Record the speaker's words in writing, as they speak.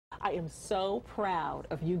I am so proud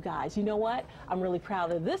of you guys. You know what? I'm really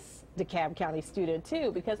proud of this DeKalb County student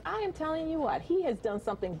too, because I am telling you what, he has done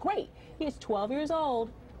something great. He is 12 years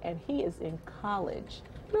old and he is in college.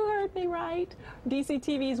 You heard me right.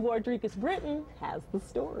 DCTV's Rodriguez Britton has the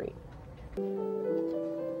story.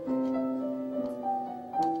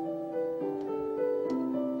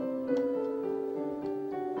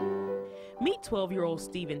 Meet 12-year-old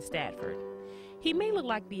Stephen Stafford. He may look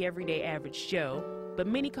like the everyday average Joe, but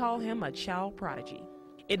many call him a child prodigy.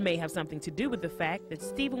 It may have something to do with the fact that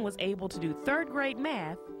Stephen was able to do third-grade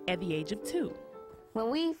math at the age of 2. When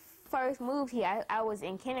we first moved here, I was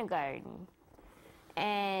in kindergarten.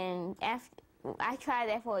 And I tried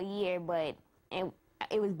that for a year, but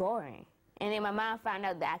it was boring. And then my mom found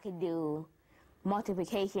out that I could do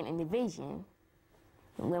multiplication and division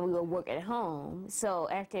when we would work at home. So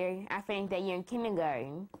after I finished that year in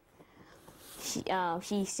kindergarten,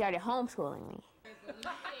 she started homeschooling me.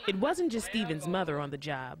 It wasn't just Stephen's mother on the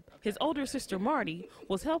job. His older sister, Marty,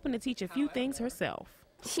 was helping to teach a few things herself.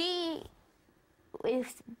 She is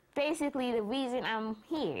basically the reason I'm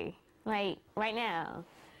here, like, right now.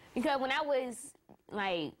 Because when I was,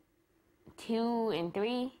 like, 2 and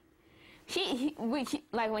 3,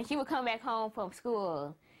 like, when she would come back home from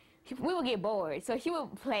school, we would get bored, so she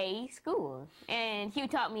would play school. And she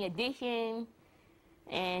would taught me addition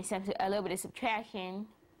and a little bit of subtraction.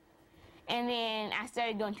 And then I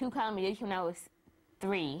started doing 2-column addition when I was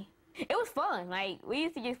 3. It was fun. Like, we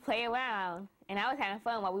used to just play around, and I was having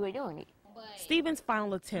fun while we were doing it. Stephen's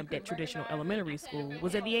final attempt at traditional elementary school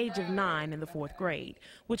was at the age of 9 in the 4th grade,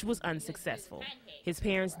 which was unsuccessful. His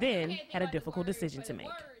parents then had a difficult decision to make.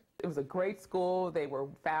 It was a great school. They were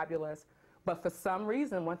fabulous. But for some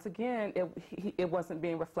reason, once again, it wasn't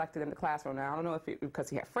being reflected in the classroom. Now, I don't know if because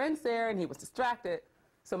he had friends there and he was distracted.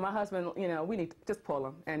 So my husband, you know, we need to just pull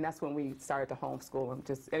him. And that's when we started to homeschool him.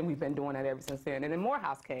 And we've been doing that ever since then. And then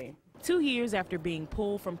Morehouse came. 2 years after being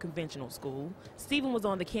pulled from conventional school, Stephen was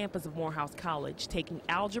on the campus of Morehouse College taking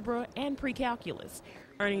algebra and pre-calculus,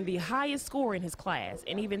 earning the highest score in his class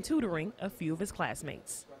and even tutoring a few of his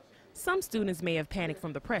classmates. Some students may have panicked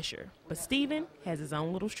from the pressure, but Stephen has his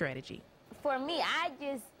own little strategy. For me, I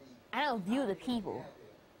don't view the people.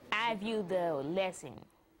 I view the lesson.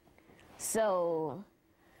 So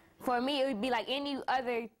for me, it would be like any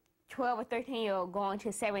other 12 or 13-year-old going to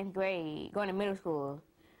 7th grade, going to middle school.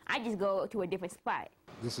 I just go to a different spot.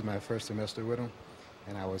 This is my first semester with him,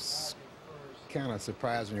 and I was kind of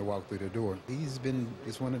surprised when you walk through the door. He's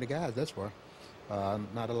one of the guys, that's why.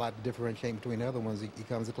 Not a lot to differentiate between the other ones. He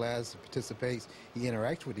comes to class, participates, he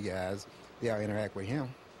interacts with the guys, they all interact with him.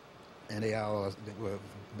 And they all,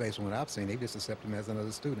 based on what I've seen, they just accept him as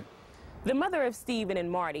another student. The mother of Stephen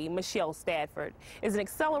and Marty, Michelle Stafford, is an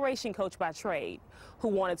acceleration coach by trade who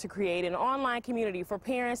wanted to create an online community for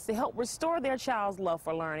parents to help restore their child's love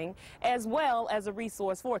for learning, as well as a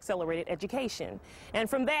resource for accelerated education. And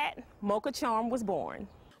from that, Mocha Charm was born.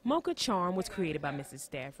 Mocha Charm was created by Mrs.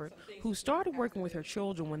 Stafford, who started working with her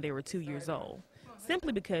children when they were 2 years old,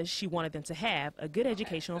 simply because she wanted them to have a good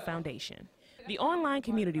educational foundation. The online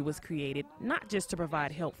community was created not just to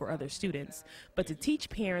provide help for other students, but to teach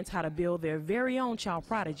parents how to build their very own child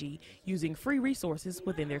prodigy using free resources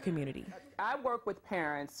within their community. I work with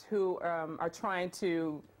parents who are trying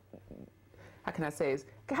to, how can I say, is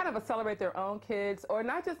kind of accelerate their own kids, or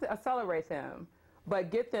not just accelerate them,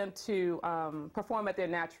 but get them to perform at their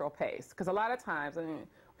natural pace. Because a lot of times, I mean,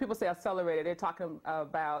 people say accelerated, they're talking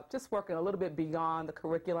about just working a little bit beyond the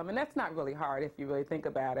curriculum, and that's not really hard if you really think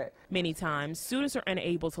about it. Many times, students are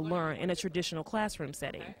unable to learn in a traditional classroom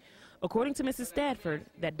setting. According to Mrs. Stafford,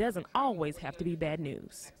 that doesn't always have to be bad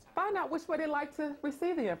news. Find out which way they like to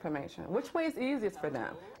receive the information, which way is easiest for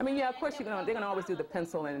them. I mean, yeah, of course, they're going to always do the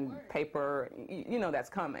pencil and paper, you know that's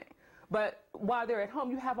coming. But while they're at home,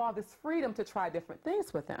 you have all this freedom to try different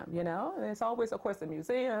things with them, you know? And it's always, of course, the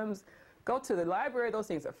museums. Go to the library, those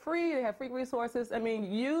things are free, they have free resources. I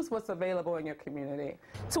mean, use what's available in your community.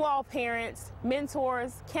 To all parents,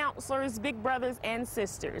 mentors, counselors, big brothers and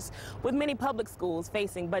sisters, with many public schools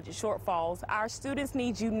facing budget shortfalls, our students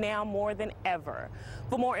need you now more than ever.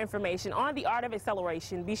 For more information on the art of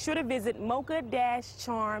acceleration, be sure to visit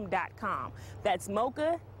mocha-charm.com. That's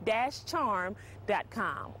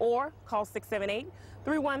mocha-charm.com, or call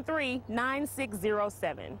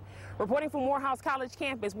 678-313-9607. Reporting from Morehouse College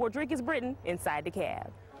campus, Rodriguez Britton, inside DeKalb.